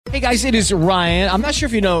Hey guys, it is Ryan. I'm not sure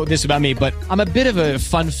if you know this about me, but I'm a bit of a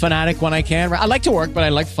fun fanatic when I can. I like to work, but I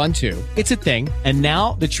like fun too. It's a thing. And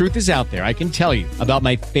now the truth is out there. I can tell you about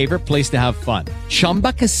my favorite place to have fun.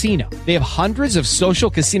 Chumba Casino. They have hundreds of social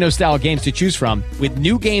casino style games to choose from with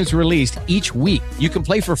new games released each week. You can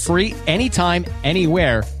play for free anytime,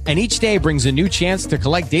 anywhere. And each day brings a new chance to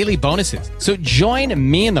collect daily bonuses. So join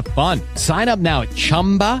me in the fun. Sign up now at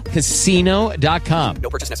ChumbaCasino.com. No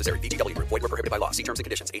purchase necessary. VGW. Void where prohibited by law. See terms and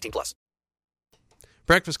conditions. 18+.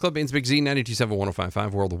 Breakfast Club means Big Z, 92.7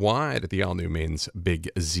 1055 worldwide at the all-new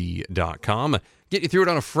mainsbigz.com. Get you through it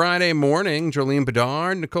on a Friday morning. Joleen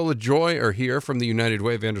Bedard, Nicole Joy are here from the United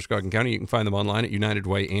Way of Androscoggin County. You can find them online at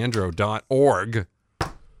unitedwayandro.org.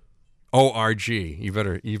 O-R-G. You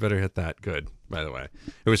better hit that good, by the way.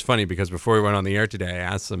 It was funny because before we went on the air today, I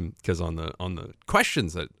asked them, because on the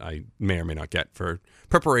questions that I may or may not get for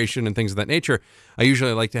preparation and things of that nature, I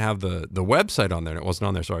usually like to have the website on there, and it wasn't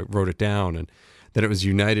on there, so I wrote it down, and then it was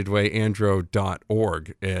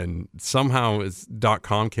unitedwayandro.org, and somehow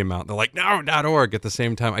 .com came out. They're like, no, .org at the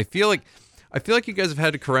same time. I feel like you guys have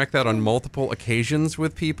had to correct that on multiple occasions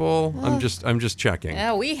with people. I'm just checking.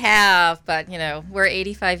 Yeah, we have, but we're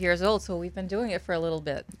 85 years old, so we've been doing it for a little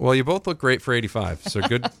bit. Well, you both look great for 85, so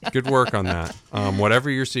good work on that. Whatever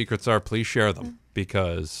your secrets are, please share them,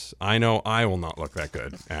 because I know I will not look that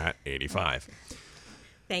good at 85.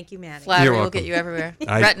 Thank you, Maddie. Flattery will get you everywhere.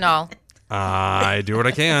 Retinol. I do what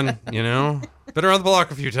I can, Been around the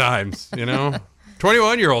block a few times,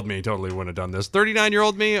 21-year-old me totally wouldn't have done this.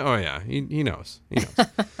 39-year-old me, oh yeah, he knows.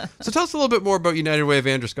 So tell us a little bit more about United Way of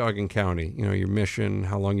Androscoggin County. Your mission,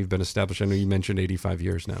 how long you've been established. I know you mentioned 85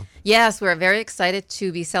 years now. Yes, we're very excited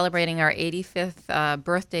to be celebrating our 85th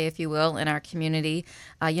birthday, if you will, in our community.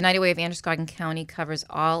 United Way of Androscoggin County covers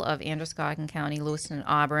all of Androscoggin County, Lewiston and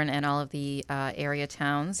Auburn, and all of the area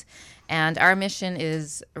towns. And our mission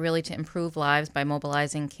is really to improve lives by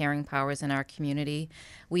mobilizing caring powers in our community.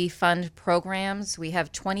 We fund programs. We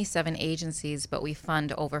have 27 agencies, but we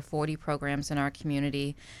fund over 40 programs in our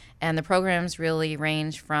community. And the programs really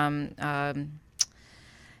range from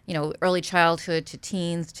early childhood to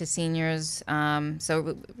teens to seniors.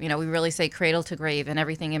 So we really say cradle to grave and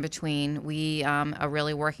everything in between. We are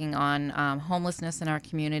really working on homelessness in our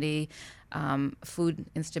community, food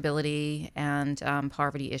instability, and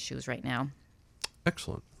poverty issues right now.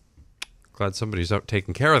 Excellent. Glad somebody's out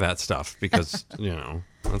taking care of that stuff, because,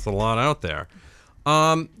 that's a lot out there.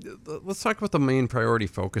 Let's talk about the main priority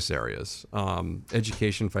focus areas.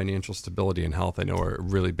 Education, financial stability, and health, I know, are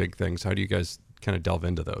really big things. How do you guys kind of delve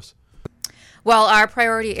into those? Well, our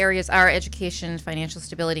priority areas are education, financial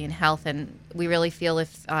stability, and health, and we really feel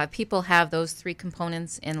if people have those three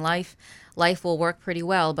components in life will work pretty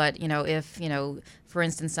well. But, if, for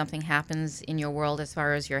instance, something happens in your world as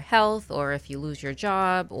far as your health, or if you lose your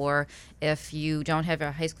job, or if you don't have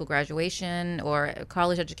a high school graduation or a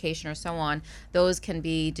college education or so on, those can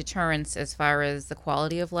be deterrents as far as the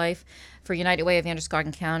quality of life. For United Way of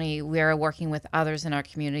Androscoggin County, we are working with others in our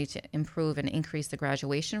community to improve and increase the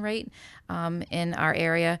graduation rate in our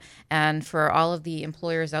area. And for all of the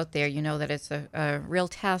employers out there, that it's a real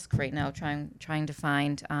task right now trying to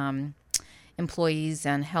find employees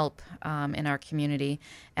and help in our community,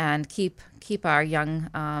 and keep our young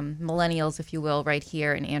millennials, if you will, right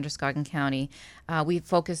here in Androscoggin County. We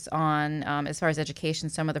focus on, as far as education,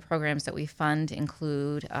 some of the programs that we fund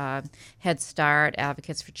include Head Start,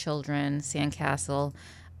 Advocates for Children, Sandcastle.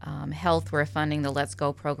 Health, we're funding the Let's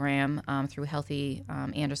Go program through Healthy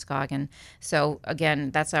Androscoggin. So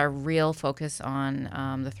again, that's our real focus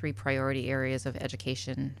on the three priority areas of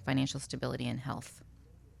education, financial stability, and health.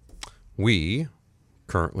 We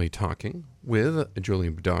currently talking with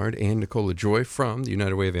Joleen Bedard and Nicole Joy from the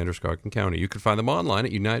United Way of Androscoggin County. You can find them online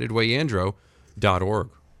at unitedwayandro.org.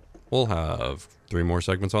 We'll have 3 more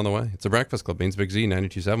segments on the way. It's a Breakfast Club, Maine's Big Z,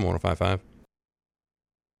 92.7 1055.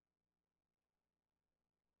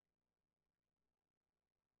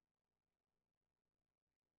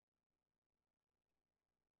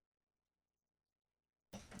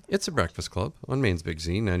 It's a Breakfast Club on Maine's Big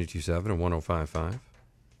Z, 92.7 and 105.5.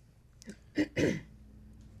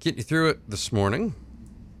 Get you through it this morning,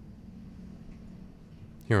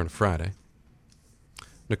 here on a Friday.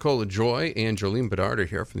 Nicole Joy and Joleen Bedard are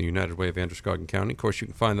here from the United Way of Androscoggin County. Of course, you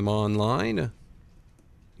can find them online,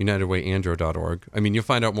 unitedwayandro.org. I mean, you'll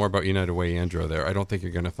find out more about United Way Andro there. I don't think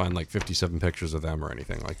you're going to find like 57 pictures of them or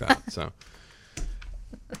anything like that.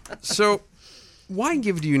 So why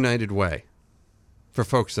give to United Way, for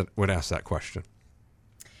folks that would ask that question?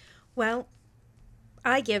 Well,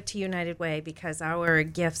 I give to United Way because our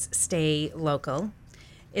gifts stay local,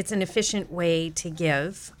 It's an efficient way to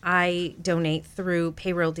give. I donate through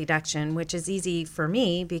payroll deduction, which is easy for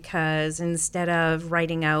me because instead of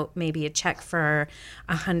writing out maybe a check for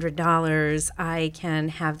 $100, I can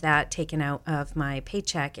have that taken out of my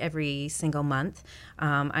paycheck every single month.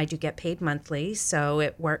 I do get paid monthly, so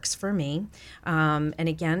it works for me. And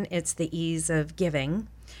again, it's the ease of giving.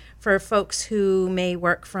 For folks who may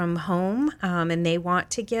work from home and they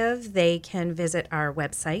want to give, they can visit our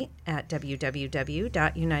website at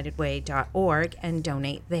www.unitedway.org and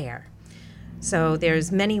donate there. So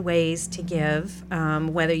there's many ways to give,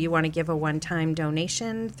 whether you want to give a one-time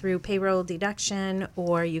donation through payroll deduction,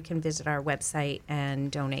 or you can visit our website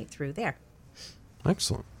and donate through there.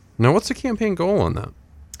 Excellent. Now, what's the campaign goal on that?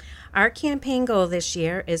 Our campaign goal this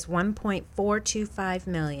year is $1.425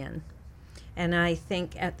 million. And I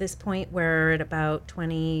think at this point we're at about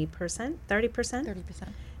 20%, 30%? 30%.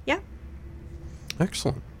 Yeah.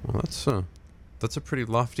 Excellent. Well, that's a pretty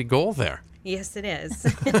lofty goal there. Yes, it is.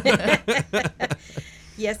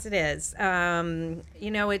 Yes, it is.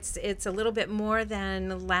 It's a little bit more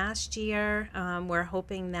than last year. We're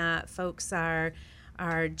hoping that folks are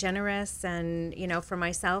generous, and for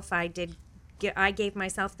myself, I gave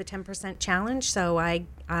myself the 10% challenge, so I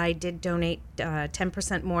did donate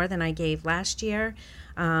 10% more than I gave last year.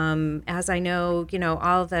 As I know,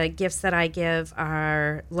 all the gifts that I give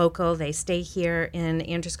are local. They stay here in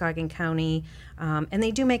Androscoggin County, and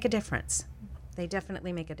they do make a difference. They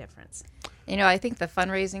definitely make a difference. I think the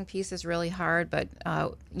fundraising piece is really hard, but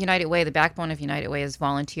United Way, the backbone of United Way is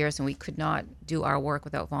volunteers, and we could not do our work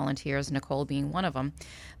without volunteers, Nicole being one of them.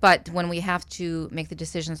 But when we have to make the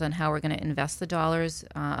decisions on how we're going to invest the dollars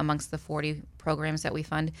amongst the 40 programs that we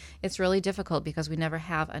fund, it's really difficult because we never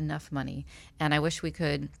have enough money. And I wish we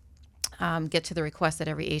could get to the request that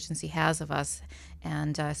every agency has of us.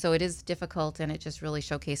 And so it is difficult, and it just really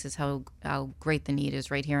showcases how great the need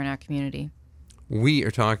is right here in our community. We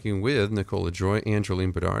are talking with Nicole Joy and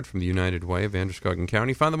Joleen Bedard from the United Way of Androscoggin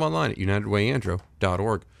County. Find them online at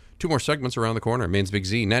unitedwayandro.org. Two more segments around the corner. Maine's Big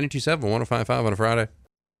Z, 92.7, 105.5 on a Friday.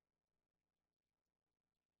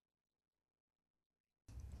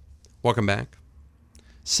 Welcome back.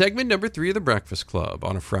 Segment number 3 of the Breakfast Club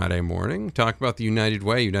on a Friday morning. Talk about the United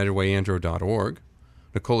Way, unitedwayandro.org.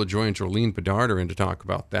 Nicole Joy and Joleen Bedard are in to talk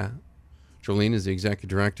about that. Joleen is the executive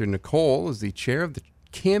director. Nicole is the chair of the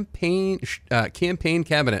campaign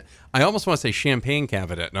cabinet. I almost want to say champagne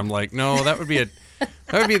cabinet, and I'm like, no, that would be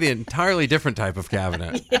the entirely different type of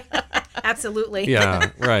cabinet. Yeah, absolutely. Yeah,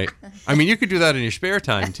 right. I mean, you could do that in your spare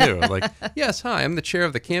time too. Like, yes, hi, I'm the chair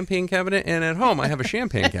of the campaign cabinet, and at home I have a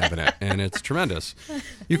champagne cabinet, and it's tremendous.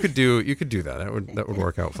 You could do that. That would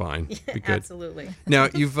work out fine. Be good. Absolutely. Now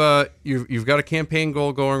you've got a campaign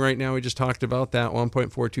goal going right now. We just talked about that,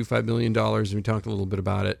 $1.425 million, and we talked a little bit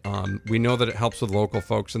about it. We know that it helps with local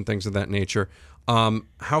folks and things of that nature.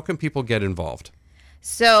 How can people get involved?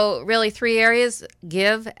 So really 3 areas: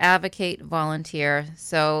 give, advocate, volunteer.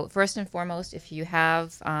 So first and foremost, if you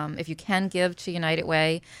can give to United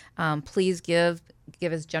Way, please give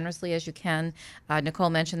as generously as you can. Nicole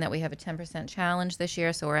mentioned that we have a 10% challenge this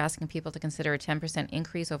year, so we're asking people to consider a 10%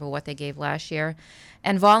 increase over what they gave last year.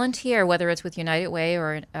 And volunteer, whether it's with United Way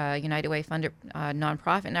or United Way funded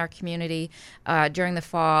nonprofit in our community. During the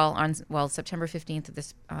fall, September 15th of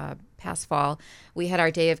this past fall, we had our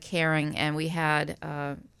Day of Caring, and we had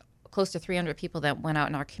close to 300 people that went out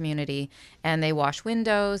in our community, and they washed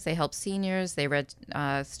windows, they helped seniors, they read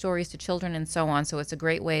stories to children, and so on. So it's a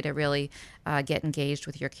great way to really get engaged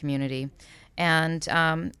with your community. And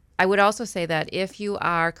I would also say that if you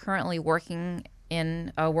are currently working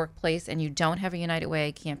in a workplace and you don't have a United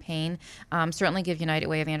Way campaign, certainly give United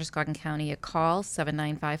Way of Androscoggin County a call,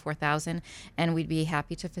 795-4000, and we'd be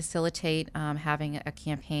happy to facilitate having a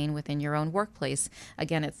campaign within your own workplace.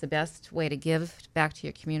 Again, it's the best way to give back to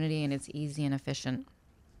your community, and it's easy and efficient.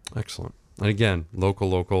 Excellent. And again, local.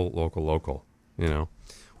 What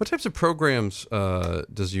types of programs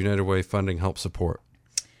does United Way funding help support?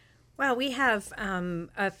 Well, we have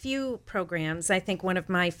a few programs. I think one of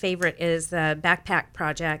my favorite is the Backpack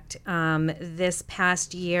Project. This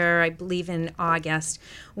past year, I believe in August,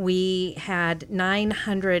 we had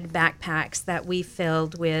 900 backpacks that we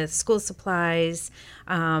filled with school supplies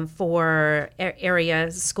for area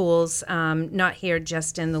schools, not here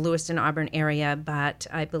just in the Lewiston, Auburn area, but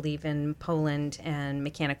I believe in Poland and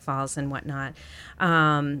Mechanic Falls and whatnot.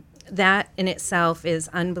 that in itself is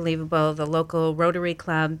unbelievable. The local Rotary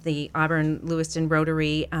Club, the Auburn Lewiston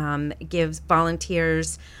Rotary, gives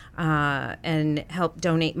volunteers and help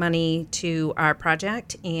donate money to our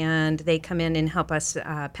project, and they come in and help us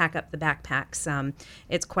pack up the backpacks.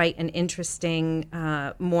 It's quite an interesting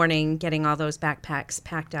morning getting all those backpacks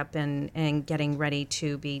packed up and getting ready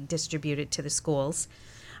to be distributed to the schools.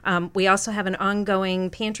 We also have an ongoing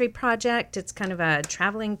pantry project. It's kind of a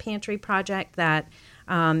traveling pantry project that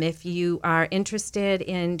if you are interested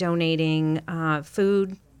in donating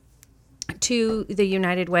food to the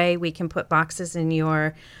United Way, we can put boxes in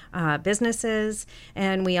your businesses.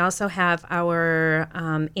 And we also have our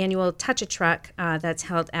annual Touch-A-Truck that's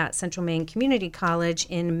held at Central Maine Community College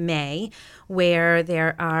in May, where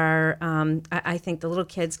there are, I think the little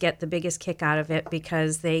kids get the biggest kick out of it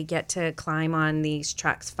because they get to climb on these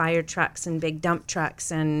trucks, fire trucks and big dump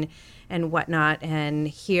trucks and whatnot, and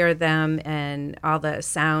hear them and all the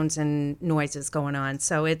sounds and noises going on.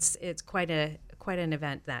 So it's quite an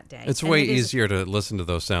event that day. It's way easier to listen to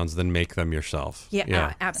those sounds than make them yourself.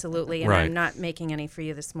 Yeah. Absolutely. And Right. I'm not making any for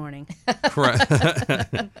you this morning. Correct.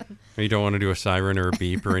 You don't want to do a siren or a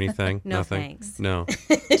beep or anything? No, Nothing? thanks. No.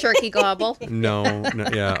 Turkey gobble. No.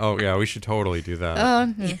 Yeah. Oh, yeah. We should totally do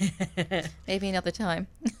that. Maybe another time.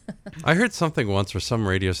 I heard something once where some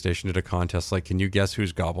radio station did a contest like, can you guess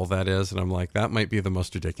whose gobble that is? And I'm like, that might be the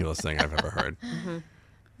most ridiculous thing I've ever heard.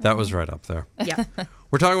 That was right up there. Yeah.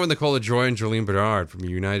 We're talking with Nicole Joy and Joleen Bedard from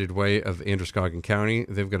United Way of Androscoggin County.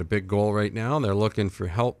 They've got a big goal right now, and they're looking for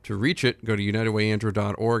help to reach it. Go to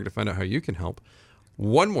unitedwayandro.org to find out how you can help.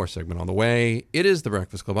 One more segment on the way. It is The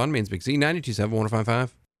Breakfast Club on Maine's Big Z, 92.7, 105.5.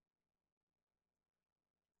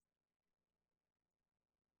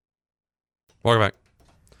 Welcome back.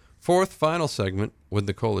 Fourth, final segment with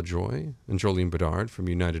Nicole Joy and Joleen Bedard from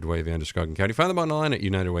United Way of Androscoggin County. Find them online at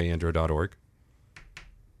unitedwayandro.org.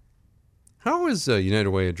 How is United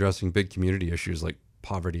Way addressing big community issues like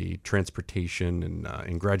poverty, transportation,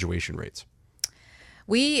 and graduation rates?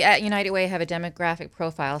 We at United Way have a demographic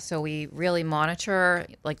profile, so we really monitor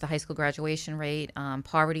like the high school graduation rate,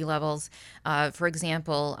 poverty levels. For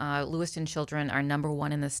example, Lewiston children are number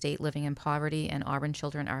 1 in the state living in poverty, and Auburn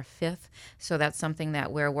children are 5th. So that's something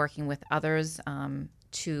that we're working with others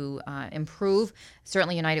to improve.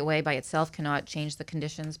 Certainly United Way by itself cannot change the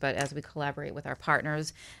conditions, but as we collaborate with our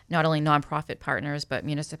partners, not only nonprofit partners, but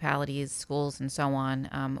municipalities, schools, and so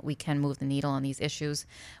on, we can move the needle on these issues.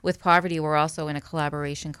 With poverty, we're also in a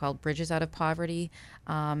collaboration called Bridges Out of Poverty,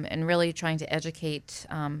 and really trying to educate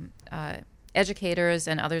educators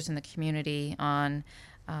and others in the community on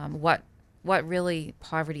what really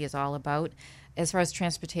poverty is all about. As far as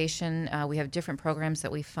transportation, we have different programs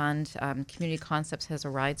that we fund. Community Concepts has a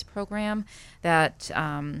rides program that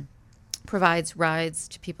provides rides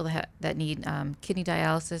to people that need kidney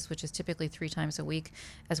dialysis, which is typically 3 times a week,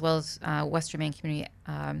 as well as Western Maine Community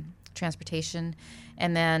Transportation.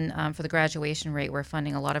 And then for the graduation rate, we're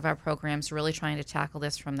funding a lot of our programs, really trying to tackle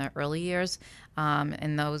this from the early years.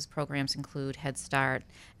 And those programs include Head Start,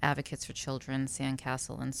 Advocates for Children,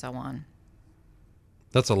 Sandcastle, and so on.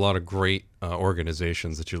 That's a lot of great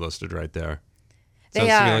organizations that you listed right there. They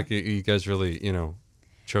Sounds to me are. like you guys really,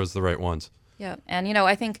 chose the right ones. Yeah, and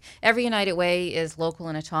I think every United Way is local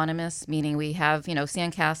and autonomous, meaning we have,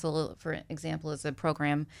 Sandcastle, for example, is a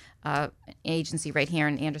program agency right here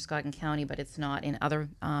in Androscoggin County, but it's not in other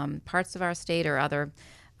parts of our state or other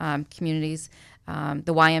communities.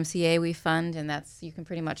 The YMCA we fund, and you can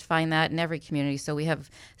pretty much find that in every community. So we have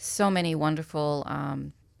so many wonderful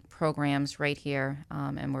programs right here,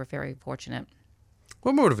 and we're very fortunate.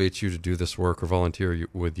 What motivates you to do this work or volunteer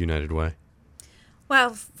with United Way?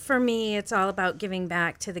 Well, for me, it's all about giving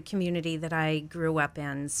back to the community that I grew up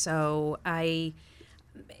in. So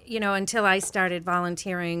until I started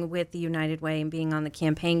volunteering with the United Way and being on the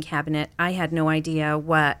campaign cabinet, I had no idea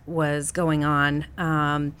what was going on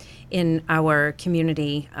in our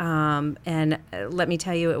community. And let me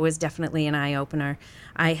tell you, it was definitely an eye-opener.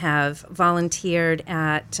 I have volunteered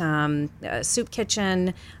at a soup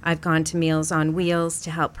kitchen. I've gone to Meals on Wheels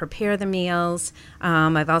to help prepare the meals.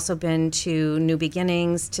 I've also been to New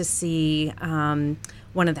Beginnings to see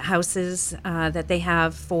one of the houses that they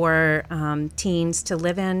have for teens to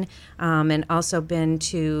live in, and also been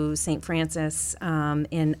to St. Francis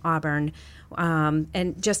in Auburn.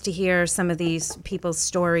 And just to hear some of these people's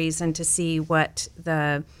stories and to see what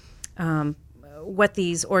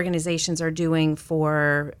these organizations are doing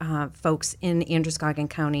for folks in Androscoggin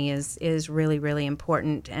County is really, really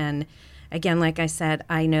important. And again, like I said,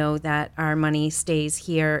 I know that our money stays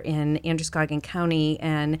here in Androscoggin County,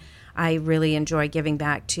 and I really enjoy giving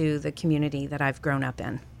back to the community that I've grown up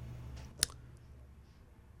in.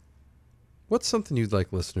 What's something you'd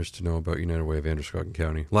like listeners to know about United Way of Androscoggin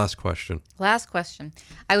County? Last question. Last question.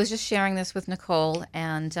 I was just sharing this with Nicole,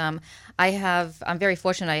 and I'm very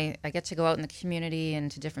fortunate. I get to go out in the community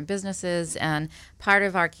and to different businesses, and part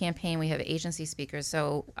of our campaign, we have agency speakers.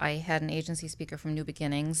 So I had an agency speaker from New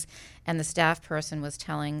Beginnings, and the staff person was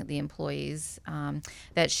telling the employees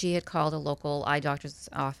that she had called a local eye doctor's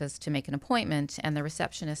office to make an appointment, and the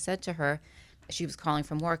receptionist said to her, she was calling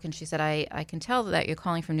from work, and she said, I can tell that you're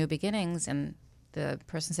calling from New Beginnings. And the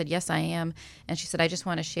person said, yes, I am. And she said, I just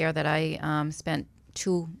want to share that I spent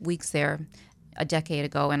 2 weeks there a decade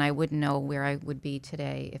ago, and I wouldn't know where I would be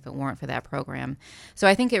today if it weren't for that program. So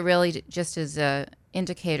I think it really just is a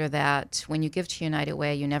indicator that when you give to United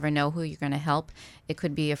Way, you never know who you're going to help. It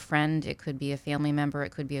could be a friend, it could be a family member,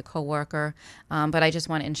 it could be a coworker. But I just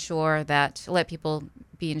want to let people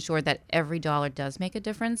be ensured that every dollar does make a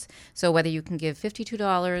difference. So whether you can give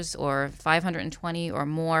 $52 or $520 or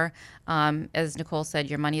more, as Nicole said,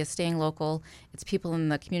 your money is staying local. It's people in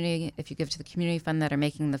the community, if you give to the community fund, that are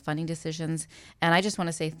making the funding decisions. And I just want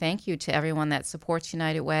to say thank you to everyone that supports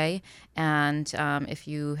United Way. And if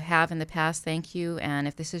you have in the past, thank you. And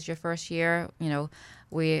if this is your first year,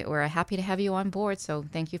 we're happy to have you on board. So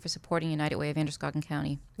thank you for supporting United Way of Androscoggin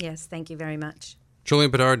County. Yes, thank you very much.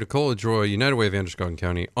 Joleen Bedard, Nicole Joy, United Way of Androscoggin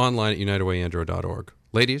County, online at unitedwayandro.org.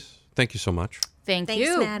 Ladies, thank you so much. Thanks,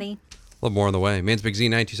 Thanks, Maddie. A little more on the way. Maine's Big Z,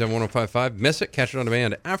 927-1055. Miss it, catch it on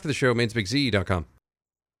demand after the show, mainsbigz.com.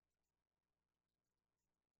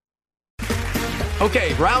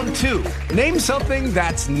 Okay, round two. Name something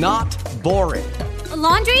that's not boring. A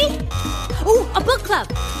laundry? Ooh, a book club.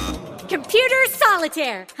 Computer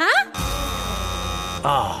solitaire,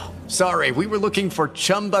 huh? Sorry, we were looking for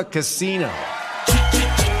Chumba Casino.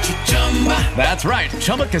 That's right.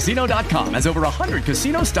 ChumbaCasino.com has over 100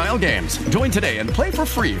 casino-style games. Join today and play for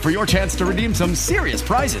free for your chance to redeem some serious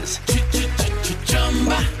prizes.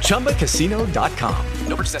 ChumbaCasino.com.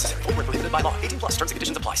 No purchase necessary. Void where prohibited by law. 18+ terms and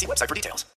conditions apply. See website for details.